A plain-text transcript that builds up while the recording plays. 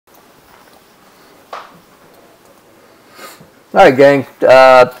Alright gang,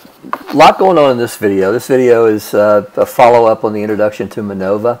 a lot going on in this video. This video is a follow-up on the introduction to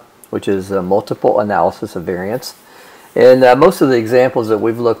Manova, which is multiple analysis of variance. And most of the examples that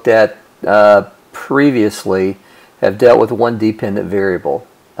we've looked at previously have dealt with one dependent variable.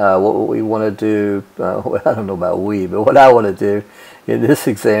 What we want to do, I don't know about we, but what I want to do in this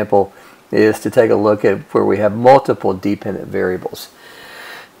example is to take a look at where we have multiple dependent variables.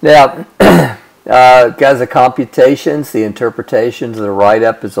 Now, guys, the computations, the interpretations, the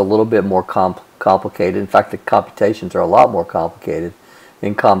write-up is a little bit more complicated. In fact, the computations are a lot more complicated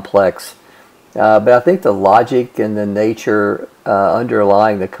and complex. But I think the logic and the nature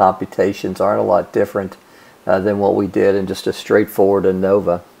underlying the computations aren't a lot different than what we did in just a straightforward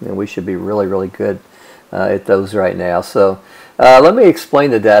ANOVA. And we should be really, really good at those right now. So let me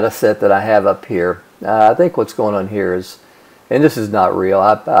explain the data set that I have up here. I think what's going on here is, and this is not real,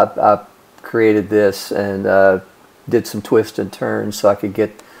 I created this and did some twists and turns so I could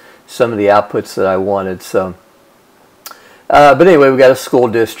get some of the outputs that I wanted. So, but anyway, we've got a school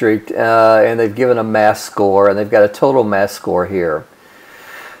district and they've given a mass score, and they've got a total mass score here.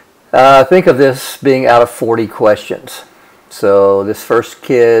 Think of this being out of 40 questions. So this first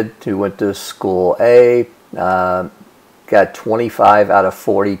kid who went to school A got 25 out of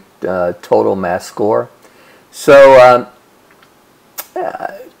 40 total mass score. So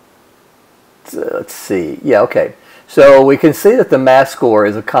let's see. Yeah, okay. So we can see that the mass score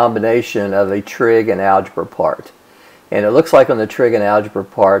is a combination of a trig and algebra part. And it looks like on the trig and algebra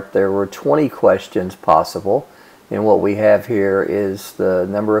part there were 20 questions possible. And what we have here is the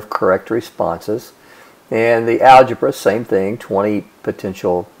number of correct responses. And the algebra, same thing, 20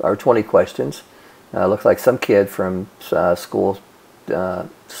 potential, or 20 questions. Looks like some kid from school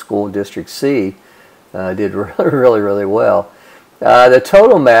district C did really well. The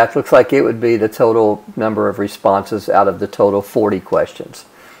total math looks like it would be the total number of responses out of the total 40 questions.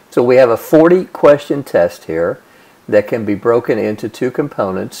 So we have a 40 question test here that can be broken into two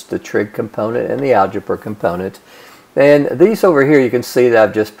components, the trig component and the algebra component. And these over here, you can see that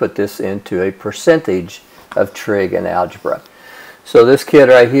I've just put this into a percentage of trig and algebra. So this kid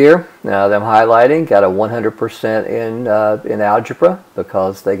right here, now that I'm highlighting, got a 100% in algebra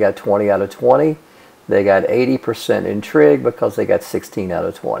because they got 20 out of 20. They got 80% in trig because they got 16 out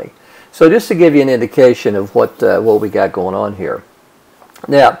of 20. So just to give you an indication of what we got going on here.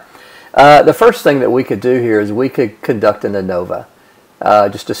 Now, the first thing that we could do here is we could conduct an ANOVA.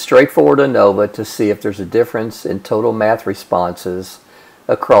 Just a straightforward ANOVA to see if there's a difference in total math responses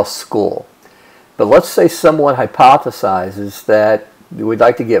across school. But let's say someone hypothesizes that we'd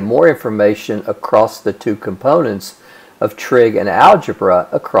like to get more information across the two components of trig and algebra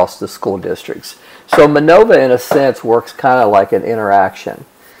across the school districts. So Manova, in a sense, works kind of like an interaction.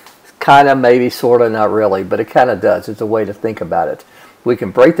 Kind of, maybe, sort of, not really, but it kind of does. It's a way to think about it. We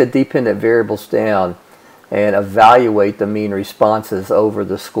can break the dependent variables down and evaluate the mean responses over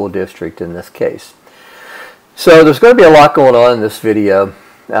the school district in this case. So there's going to be a lot going on in this video.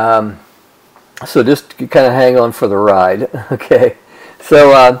 So just kind of hang on for the ride. Okay.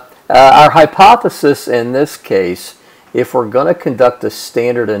 So our hypothesis in this case, if we're going to conduct a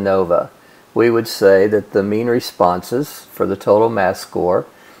standard ANOVA, we would say that the mean responses for the total mass score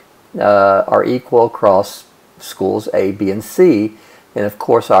are equal across schools A, B, and C. And of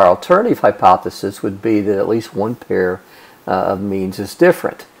course, our alternative hypothesis would be that at least one pair of means is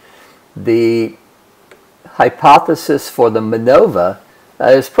different. The hypothesis for the Manova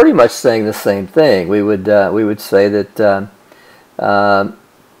is pretty much saying the same thing. We would say that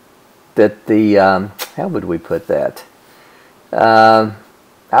how would we put that?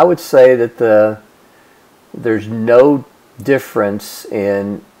 I would say that there's no difference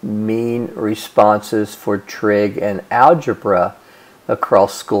in mean responses for trig and algebra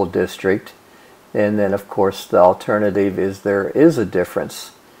across school district. And then of course the alternative is there is a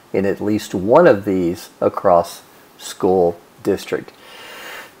difference in at least one of these across school district.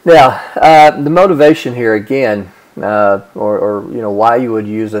 Now the motivation here again, or you know, why you would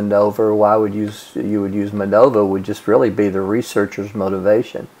use ANOVA or why you would use Manova would just really be the researcher's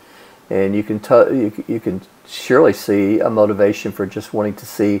motivation. And you can surely see a motivation for just wanting to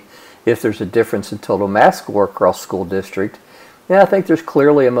see if there's a difference in total mass score across school district. And I think there's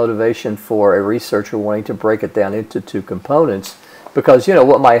clearly a motivation for a researcher wanting to break it down into two components, because you know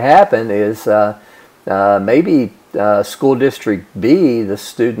what might happen is maybe school district B, the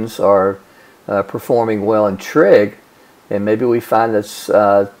students are performing well in trig, and maybe we find that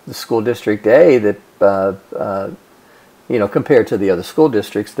the school district A that you know, compared to the other school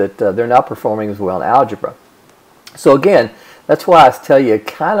districts, that they're not performing as well in algebra. So again, that's why I tell you,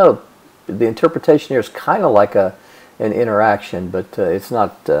 kind of the interpretation here is kind of like an an interaction, but it's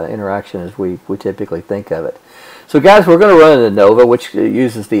not interaction as we typically think of it. So guys, we're going to run an ANOVA, which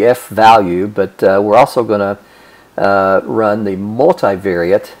uses the F value, but we're also going to run the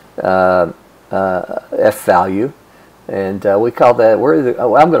multivariate F value, and we call that, I'm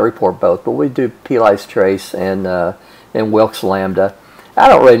going to report both, but we do Peli's trace and Wilks lambda. I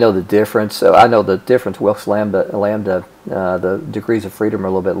don't really know the difference. So I know the difference. Wilks lambda, the degrees of freedom are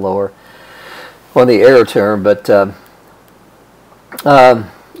a little bit lower on the error term, but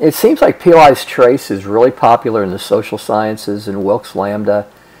it seems like Peli's trace is really popular in the social sciences, and Wilks lambda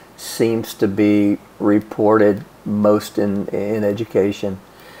seems to be reported most in education.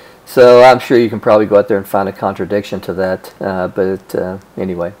 So I'm sure you can probably go out there and find a contradiction to that, but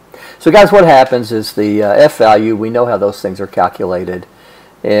anyway. So guys, what happens is the F value, we know how those things are calculated,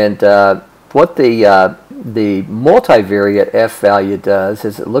 and what the multivariate F value does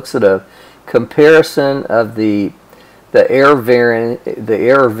is it looks at a comparison of the error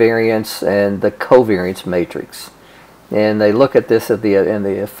variance and the covariance matrix. And they look at this in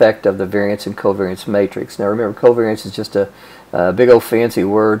the effect of the variance and covariance matrix. Now remember, covariance is just a big old fancy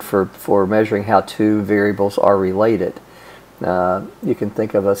word for measuring how two variables are related. You can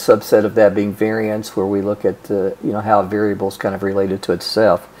think of a subset of that being variance, where we look at how a variable is kind of related to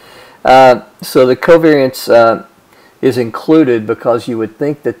itself. So the covariance is included because you would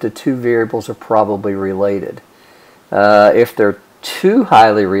think that the two variables are probably related. If they're too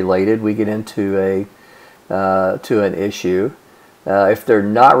highly related, we get into an issue. If they're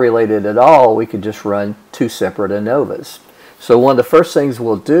not related at all, we could just run two separate ANOVAs. So one of the first things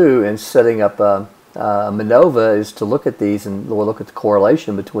we'll do in setting up a Manova is to look at these, and we'll look at the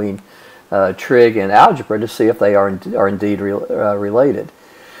correlation between trig and algebra to see if they are indeed related.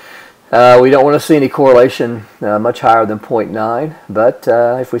 We don't want to see any correlation much higher than 0.9, but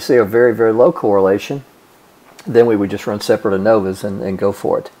if we see a very, very low correlation, then we would just run separate ANOVAs and go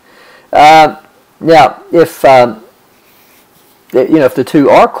for it. Now, if if the two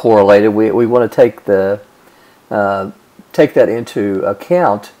are correlated, we want to take that into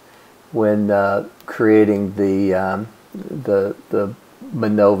account when creating the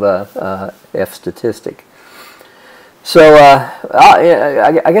Manova F statistic. So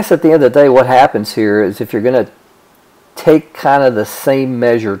I guess at the end of the day, what happens here is if you're going to take kind of the same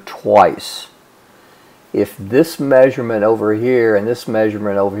measure twice, if this measurement over here and this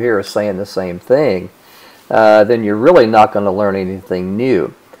measurement over here are saying the same thing, then you're really not going to learn anything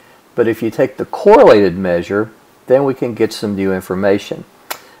new. But if you take the correlated measure, then we can get some new information.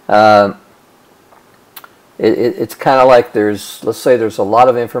 It's kind of like let's say there's a lot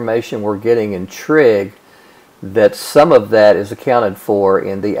of information we're getting in trig, that some of that is accounted for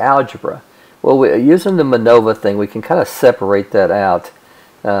in the algebra. Well, using the Manova thing, we can kind of separate that out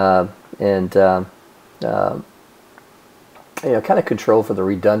and kind of control for the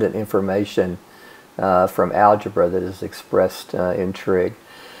redundant information from algebra that is expressed in trig.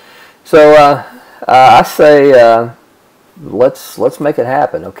 So I say let's make it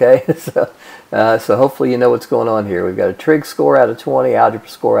happen, okay? So hopefully you know what's going on here. We've got a trig score out of 20, algebra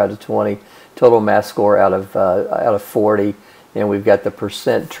score out of 20, total math score out of 40, and we've got the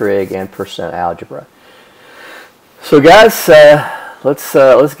percent trig and percent algebra. So guys,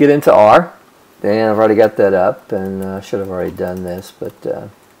 let's get into R. And I've already got that up, and I should have already done this, but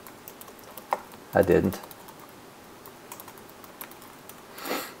I didn't.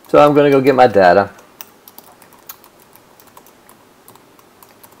 So I'm going to go get my data.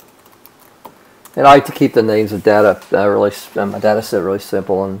 And I like to keep the names of data my data set really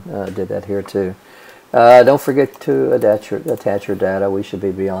simple, and did that here too. Don't forget to attach your data. We should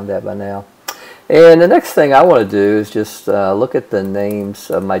be beyond that by now. And the next thing I want to do is just look at the names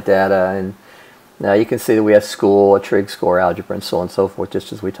of my data, and now you can see that we have school, a trig score, algebra, and so on and so forth,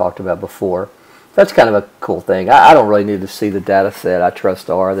 just as we talked about before. That's kind of a cool thing. I don't really need to see the data set. I trust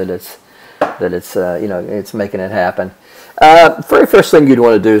R that it's it's making it happen. Very first thing you'd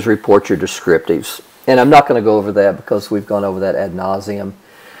want to do is report your descriptives, and I'm not going to go over that because we've gone over that ad nauseum.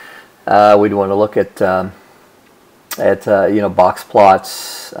 We'd want to look at box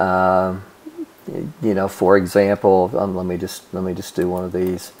plots. For example, let me just do one of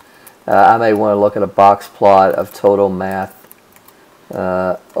these. I may want to look at a box plot of total math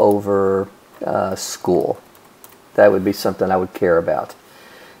over school. That would be something I would care about.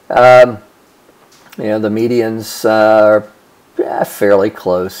 The medians are fairly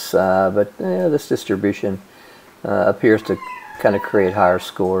close, but this distribution appears to kind of create higher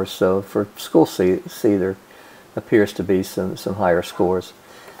scores. So for school C there appears to be some higher scores.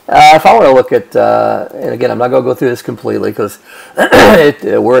 If I want to look at, and again, I'm not going to go through this completely because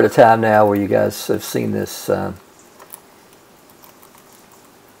we're at a time now where you guys have seen this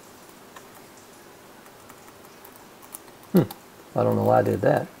I don't know why I did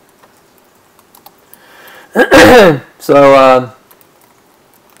that. So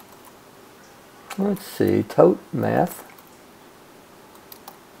let's see, tote math,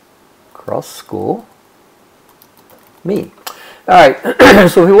 cross school, mean. All right,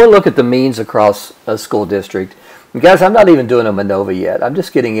 so if we want to look at the means across a school district, and guys, I'm not even doing a Manova yet. I'm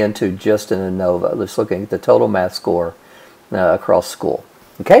just getting into just an Manova. Let's look at the total math score across school.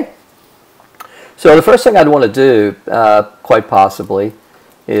 Okay? So the first thing I'd want to do, quite possibly,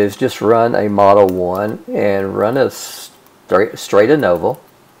 is just run a Model 1 and run a straight ANOVA.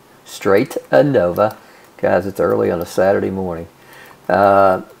 Straight ANOVA. Guys, it's early on a Saturday morning.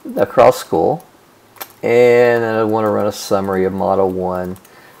 Across school. And then I want to run a summary of Model 1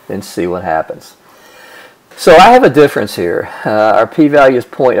 and see what happens. So I have a difference here. Our p-value is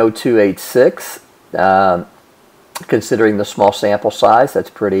 0.0286. Considering the small sample size, that's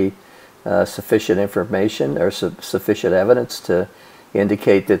pretty sufficient information or sufficient evidence to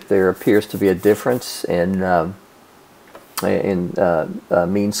indicate that there appears to be a difference in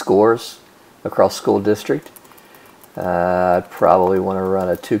mean scores across school district. I'd probably want to run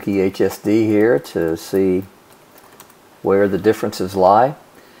a Tukey HSD here to see where the differences lie.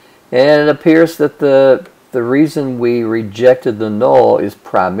 And it appears that the reason we rejected the null is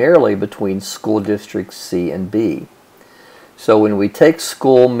primarily between school districts C and B. So when we take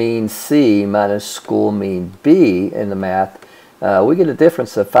school mean C minus school mean B in the math, we get a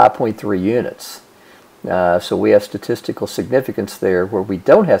difference of 5.3 units. So we have statistical significance there where we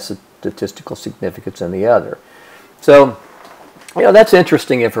don't have statistical significance in the other. So, you know, that's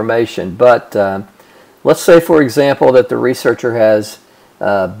interesting information, but let's say, for example, that the researcher has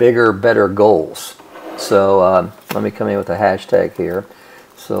bigger, better goals. So let me come in with a hashtag here.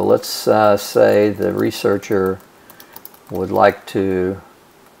 So let's say the researcher would like to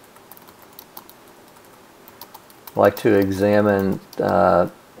examine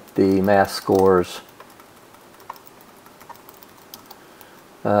the math scores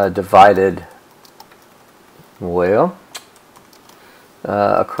divided, well,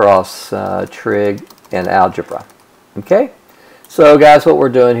 across trig and algebra. Okay, so guys, what we're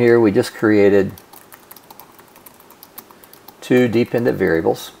doing here, we just created two dependent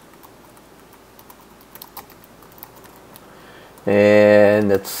variables,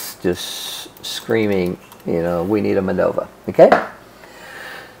 and it's just screaming, you know, we need a Manova. Okay.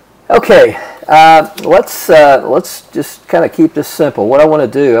 Okay, let's just kind of keep this simple. What I want to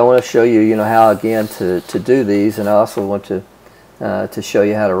do, I want to show you, you know, how again to do these, and I also want to show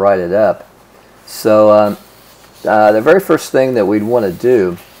you how to write it up. So the very first thing that we'd want to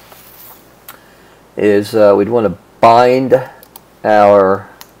do is we'd want to bind our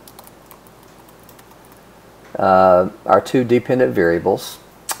two dependent variables.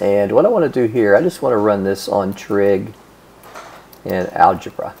 And what I want to do here, I just want to run this on trig and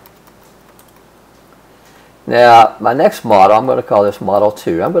algebra. Now, my next model, I'm going to call this Model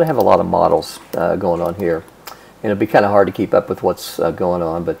 2. I'm going to have a lot of models going on here. And it'll be kind of hard to keep up with what's going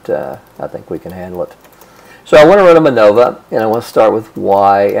on, but I think we can handle it. So I want to run a Manova, and I want to start with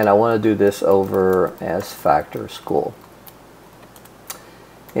Y, and I want to do this over as factor school.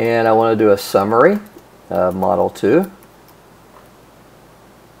 And I want to do a summary of Model 2.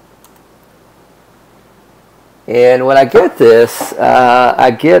 And when I get this,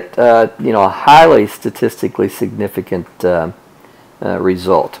 I get you know, a highly statistically significant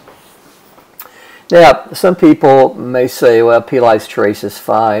result. Now, some people may say, well, p-lies trace is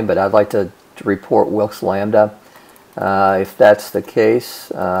fine, but I'd like to report Wilks lambda. If that's the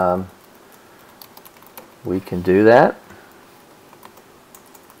case, we can do that.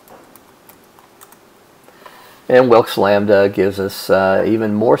 And Wilks lambda gives us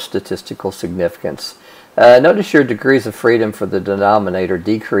even more statistical significance. Notice your degrees of freedom for the denominator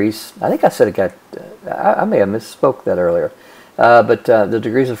decrease. I think I said it got, I may have misspoke that earlier. But the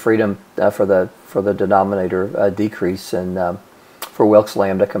degrees of freedom for the denominator decrease in for Wilks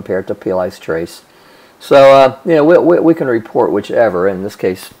lambda compared to p-lies trace. So you know, we can report whichever. In this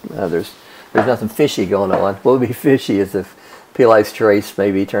case, there's nothing fishy going on. What would be fishy is if p-lies trace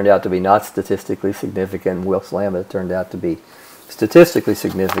maybe turned out to be not statistically significant, and Wilks lambda turned out to be statistically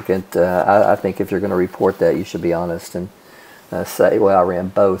significant. I think if you're going to report that, you should be honest and say, well, I ran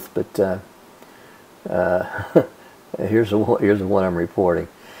both, but here's the one I'm reporting,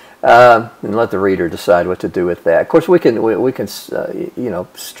 and let the reader decide what to do with that. Of course, we can you know,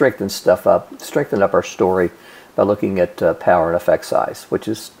 strengthen up our story by looking at power and effect size, which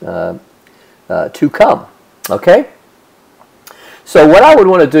is to come. Okay. So what I would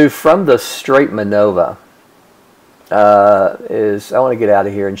want to do from the straight Manova is I want to get out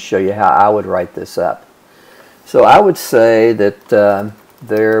of here and show you how I would write this up. So I would say that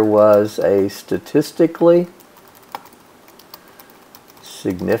there was a statistically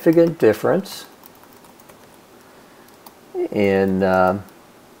significant difference in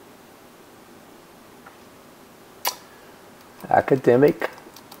academic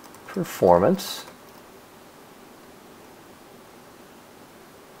performance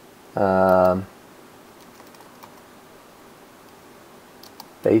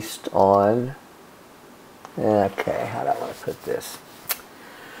based on, okay, how do I want to put this?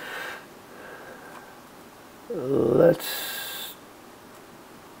 Let's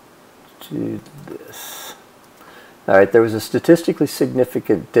do this. All right, there was a statistically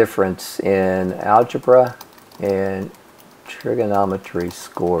significant difference in algebra and trigonometry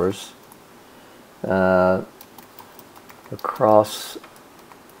scores across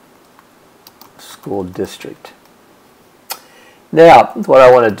school district. Now, what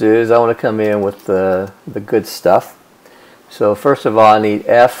I want to do is I want to come in with the good stuff. So first of all, I need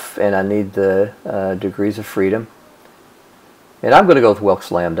F, and I need the degrees of freedom. And I'm going to go with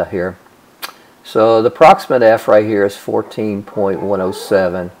Wilks lambda here. So the approximate F right here is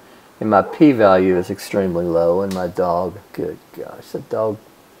 14.107, and my p-value is extremely low, and my dog, good gosh, the dog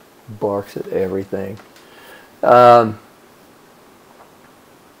barks at everything. Well,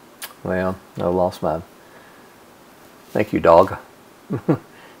 I lost my, thank you, dog.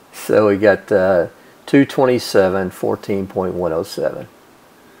 So we got 227, 14.107.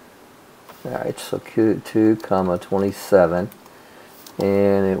 All right, so Q2, 27,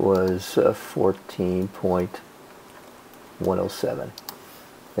 and it was 14.107. I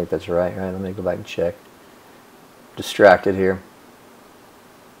think that's right, right? Let me go back and check. Distracted here.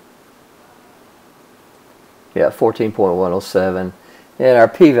 Yeah, 14.107, and our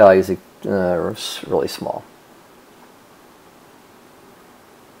p-value is really small.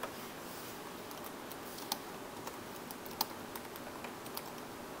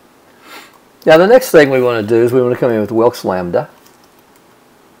 Now the next thing we want to do is we want to come in with Wilks lambda.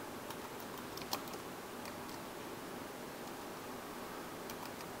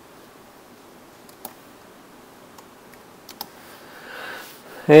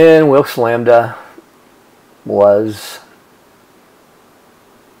 And Wilks lambda was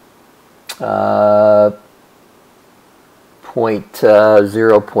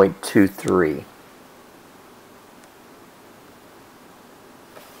 0.23.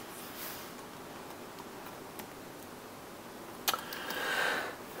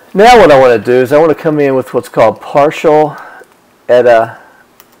 Now what I want to do is I want to come in with what's called partial eta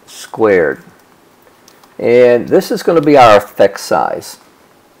squared. And this is going to be our effect size.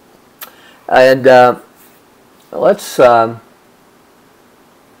 And let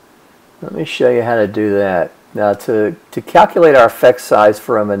me show you how to do that. Now to calculate our effect size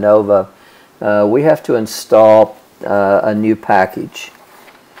for a Manova, we have to install a new package.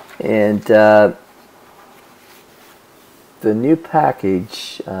 And the new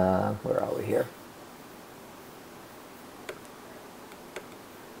package, where are we here?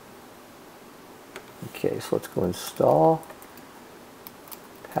 Okay, so let's go install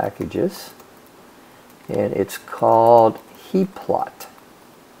packages, and it's called heplot.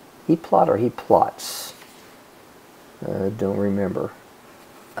 Heplot or heplots? I don't remember.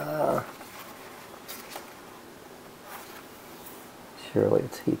 Surely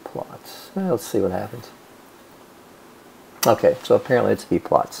it's heplots. Let's see what happens. Okay, so apparently it's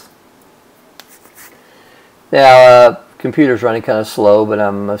heplots. Now, computer's running kind of slow, but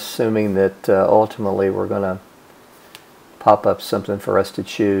I'm assuming that ultimately we're going to pop up something for us to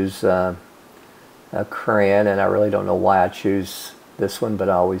choose a crayon, and I really don't know why I choose this one, but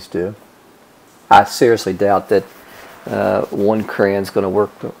I always do. I seriously doubt that one crayon's going to work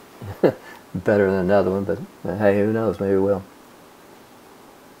better than another one, but hey, who knows, maybe it will.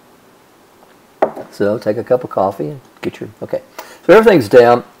 So take a cup of coffee and get your, okay. So everything's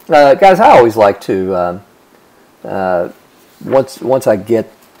down. Guys, I always like to, once I get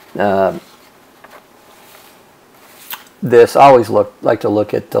this, I always like to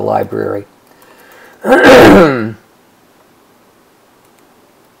look at the library. And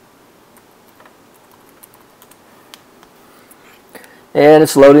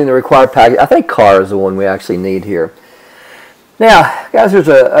it's loading the required package. I think car is the one we actually need here. Now, guys, there's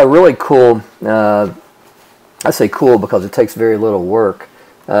a really cool, I say cool because it takes very little work,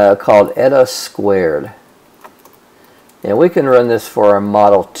 called eta squared. And we can run this for our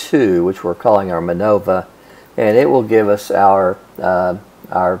Model 2, which we're calling our Manova, and it will give us our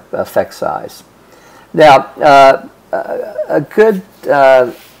effect size. Now, a good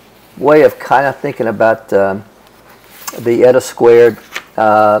way of kind of thinking about the eta squared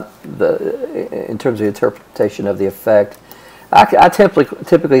in terms of the interpretation of the effect, I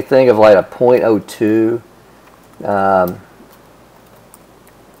typically think of like a 0.02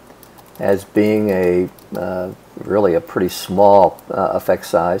 as being a really a pretty small effect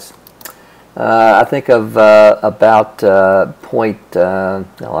size. I think of about point, no,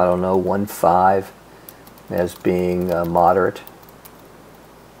 I don't know, 1.5 as being moderate.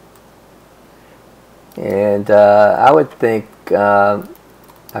 And I would think, I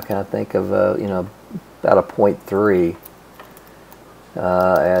kind of think of, you know, about a 0.3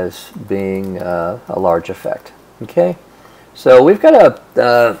 as being a large effect. Okay, so we've got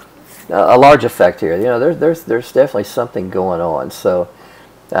a large effect here. You know, there's definitely something going on. So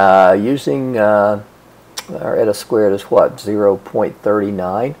using our eta squared is what,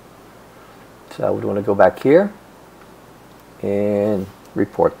 0.39. So I would want to go back here and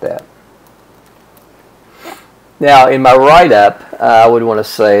report that. Now, in my write-up, I would want to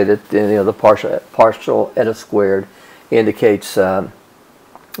say that, you know, the partial eta squared indicates you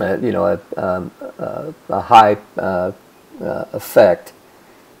know, a high effect.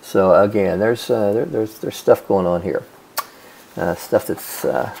 So again, there's stuff going on here, stuff that's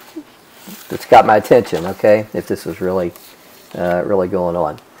got my attention. Okay, if this is really really going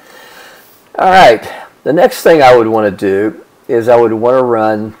on. All right, the next thing I would want to do is I would want to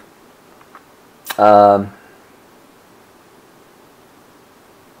run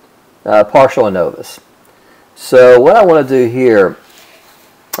partial ANOVAs. So what I want to do here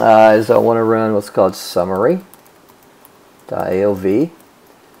is I want to run what's called summary.AOV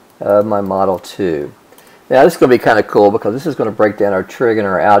of my model 2. Now this is going to be kind of cool because this is going to break down our trig and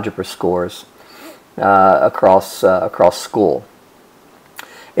our algebra scores across school.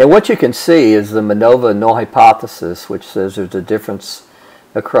 And what you can see is the Manova null hypothesis, which says there's a difference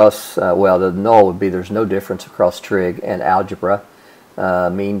across, well, the null would be there's no difference across trig and algebra,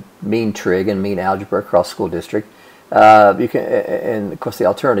 mean trig and mean algebra across school district. You can, and of course the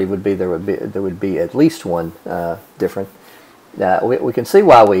alternative would be there would be at least one different. We can see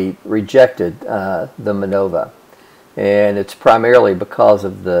why we rejected the Manova, and it's primarily because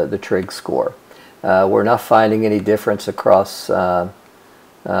of the trig score. We're not finding any difference across the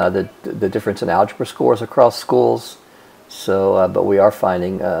difference in algebra scores across schools. So, but we are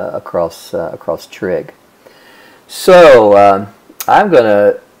finding across trig. So I'm going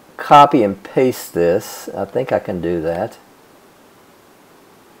to copy and paste this. I think I can do that.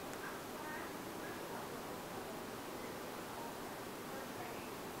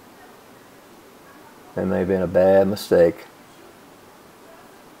 That may have been a bad mistake.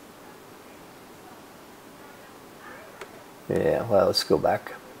 Yeah, well, let's go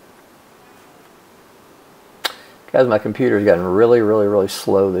back. Guys, my computer's gotten really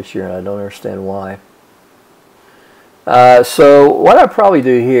slow this year, and I don't understand why. So what I'll probably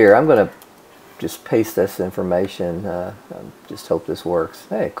do here, I'm going to just paste this information. Just hope this works.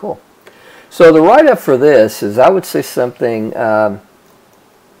 Hey, cool. So the write-up for this is, I would say something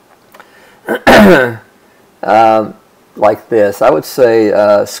like this. I would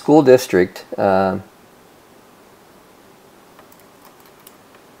say school district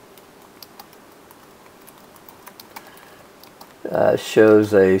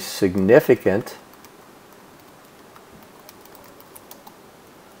shows a significant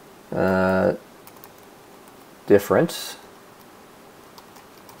difference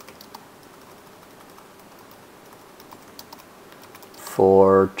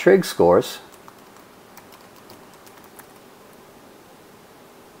for trig scores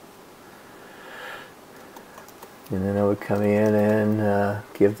and then I would come in and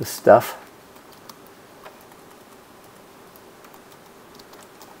give the stuff.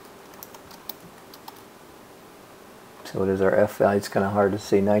 So what is our F value? It's kind of hard to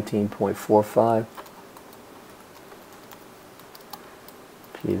see, 19.45.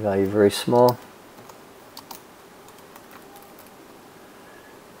 P value very small.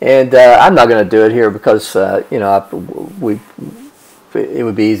 And I'm not going to do it here because you know, it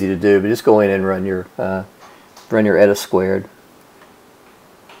would be easy to do, but just go in and run your eta squared.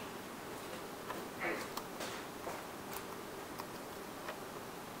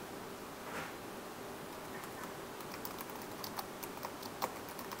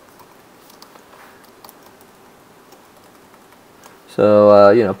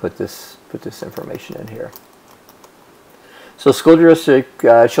 So you know, put this information in here. So school district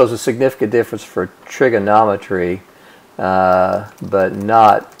shows a significant difference for trigonometry, but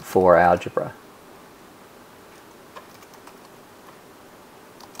not for algebra.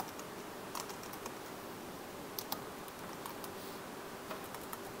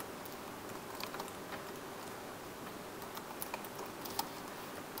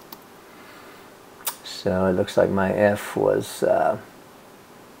 So it looks like my F was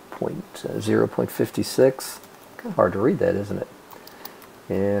 0.56. Kind of hard to read that, isn't it?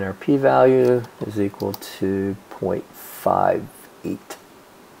 And our p-value is equal to 0.58.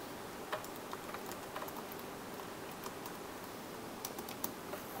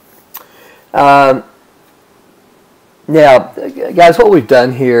 Now, guys, what we've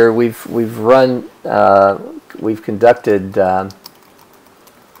done here, we've conducted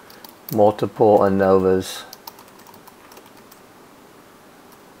multiple ANOVAs.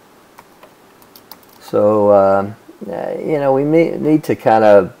 So you know, we need to kind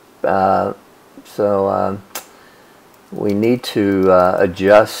of we need to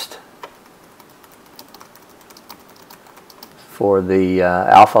adjust for the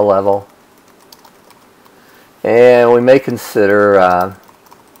alpha level. And we may consider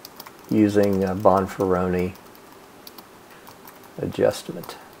using Bonferroni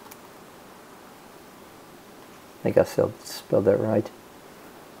adjustment. I think I spelled that right.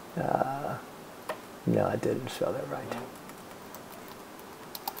 No, I didn't spell that right.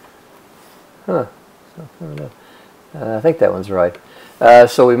 Huh. So, I don't know. I think that one's right.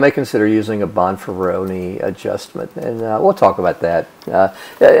 So we may consider using a Bonferroni adjustment, and we'll talk about that. And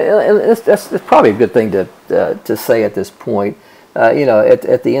that's probably a good thing to say at this point. You know,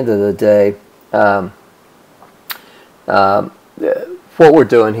 at the end of the day, what we're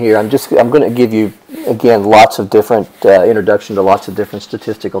doing here, I'm going to give you again lots of different introduction to lots of different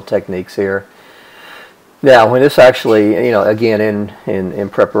statistical techniques here. Now, when this actually, you know, again in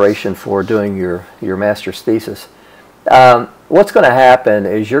preparation for doing your master's thesis. What's going to happen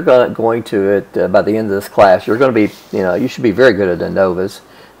is you're going to by the end of this class, you're going to be, you know, you should be very good at ANOVAs.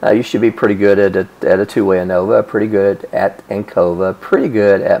 You should be pretty good at a two-way ANOVA, pretty good at ANCOVA, pretty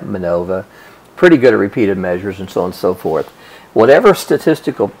good at Manova, pretty good at repeated measures, and so on and so forth. Whatever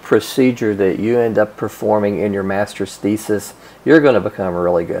statistical procedure that you end up performing in your master's thesis, you're going to become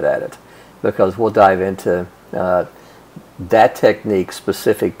really good at it, because we'll dive into that technique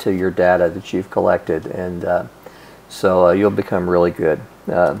specific to your data that you've collected, and so you'll become really good.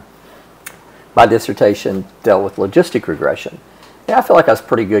 My dissertation dealt with logistic regression. Yeah, I feel like I was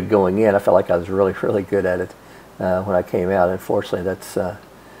pretty good going in. I felt like I was really, really good at it when I came out. Unfortunately, that's,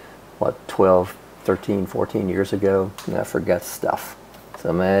 what, 12, 13, 14 years ago, and I forgot stuff. So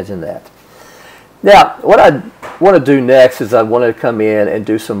imagine that. Now, what I want to do next is I want to come in and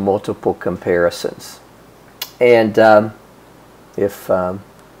do some multiple comparisons. And if R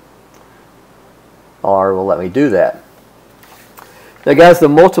will let me do that. Now, guys, the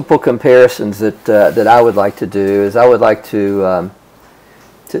multiple comparisons that I would like to do is I would like to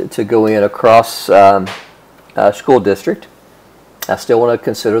go in across school district. I still want to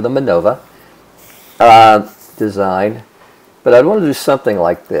consider the Manova design, but I'd want to do something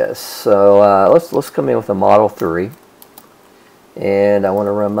like this. So let's come in with a Model 3, and I want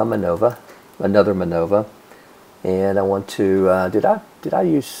to run my Manova, another Manova, and I want to did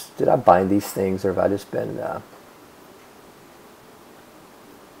I bind these things, or have I just been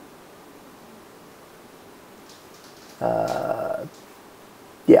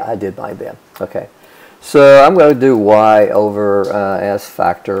yeah, I did bind them. Okay, so I'm going to do y over as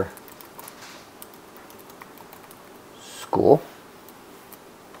factor school,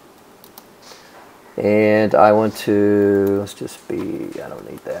 and I want to, let's just be, I don't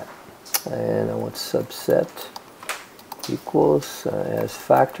need that, and I want subset equals as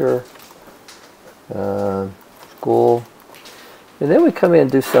factor school, and then we come in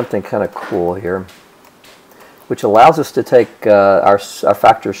and do something kind of cool here, which allows us to take our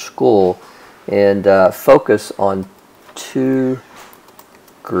factor school and focus on two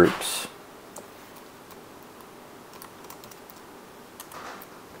groups.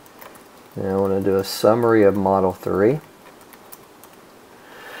 Now I want to do a summary of Model 3.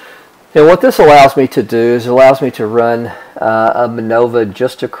 And what this allows me to do is it allows me to run a Manova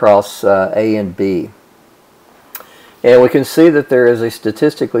just across A and B. And we can see that there is a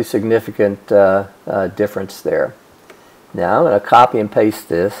statistically significant difference there. Now I'm going to copy and paste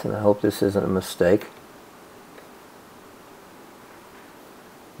this, and I hope this isn't a mistake,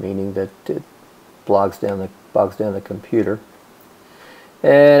 meaning that it bogs down the computer.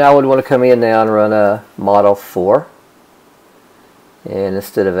 And I would want to come in now and run a Model 4. And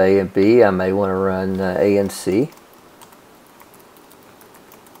instead of A and B, I may want to run A and C.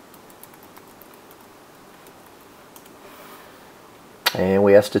 And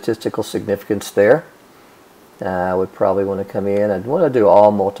we have statistical significance there. I would probably want to come in. I'd want to do all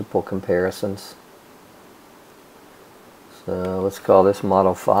multiple comparisons. So let's call this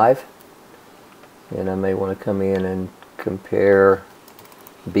Model 5. And I may want to come in and compare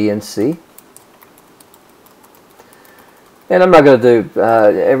B and C. And I'm not going to do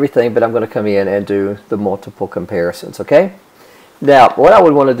everything, but I'm going to come in and do the multiple comparisons, okay? Now, what I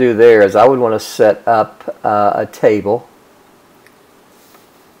would want to do there is I would want to set up a table.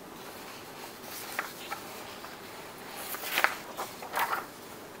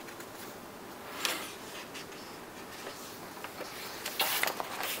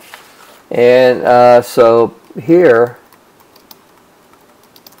 And so here,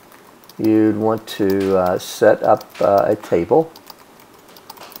 you'd want to set up a table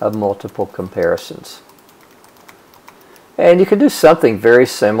of multiple comparisons. And you can do something very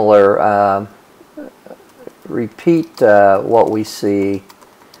similar. Repeat what we see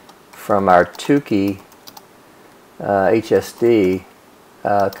from our Tukey HSD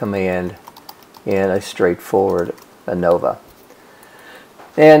command in a straightforward Manova.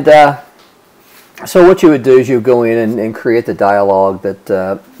 And so what you would do is you would go in and create the dialogue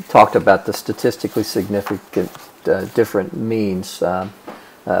that talked about the statistically significant different means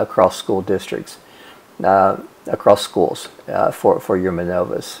across school districts, across schools for your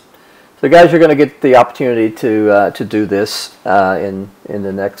Manovas. So guys, you're going to get the opportunity to do this in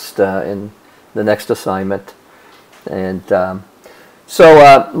the next assignment. And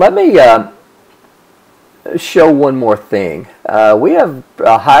so let me show one more thing. We have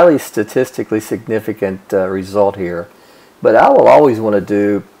a highly statistically significant result here, but I will always want to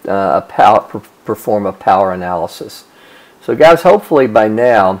do perform a power analysis. So guys, hopefully by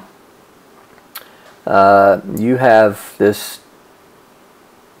now you have this.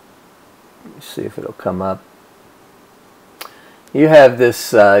 Let's see if it'll come up. You have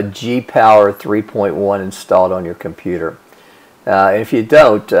this G-Power 3.1 installed on your computer. If you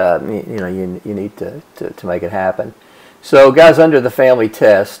don't, you need to make it happen. So guys, under the family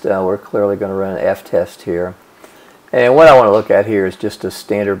test, we're clearly going to run an F test here. And what I want to look at here is just a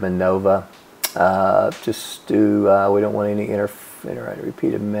standard Manova. We don't want any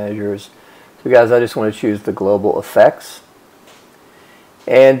repeated measures. So guys, I just want to choose the global effects.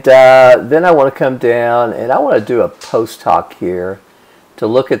 And then I want to come down and I want to do a post hoc here to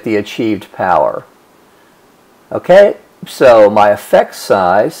look at the achieved power. Okay? So my effect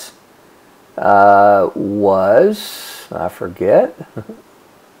size was, I forget,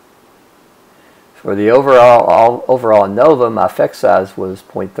 for the overall Nova, my effect size was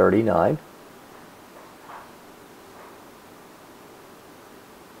 0.39.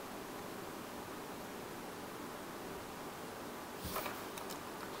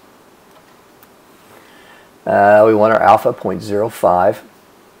 We want our alpha 0.05.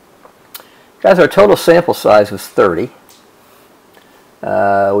 Guys, our total sample size was 30.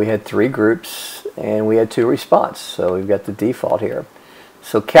 We had 3 groups and we had 2 responses, so we've got the default here.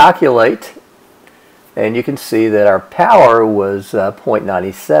 So calculate, and you can see that our power was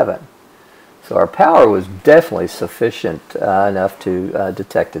 0.97. So our power was definitely sufficient enough to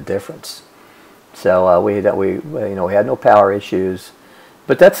detect a difference. So we had no power issues,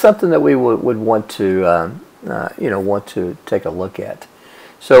 but that's something that we would want to take a look at.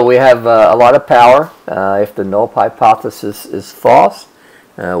 So we have a lot of power. If the null hypothesis is false,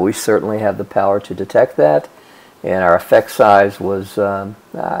 we certainly have the power to detect that. And our effect size was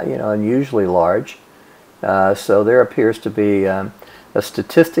unusually large. So there appears to be a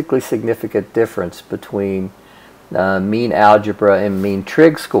statistically significant difference between mean algebra and mean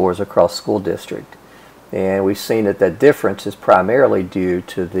trig scores across school district. And we've seen that that difference is primarily due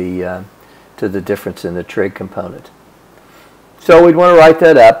to the difference in the trig component. So we'd want to write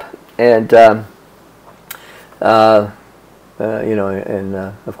that up, and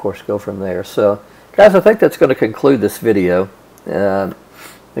of course go from there. So guys, I think that's going to conclude this video.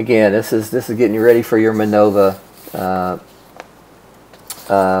 Again, this is getting you ready for your Manova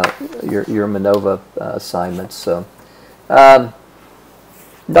your Manova assignments. So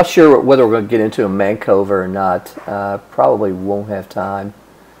not sure whether we're going to get into a Manova or not. Probably won't have time,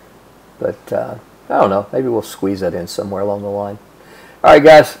 but I don't know. Maybe we'll squeeze that in somewhere along the line. All right,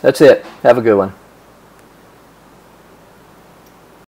 guys, that's it. Have a good one.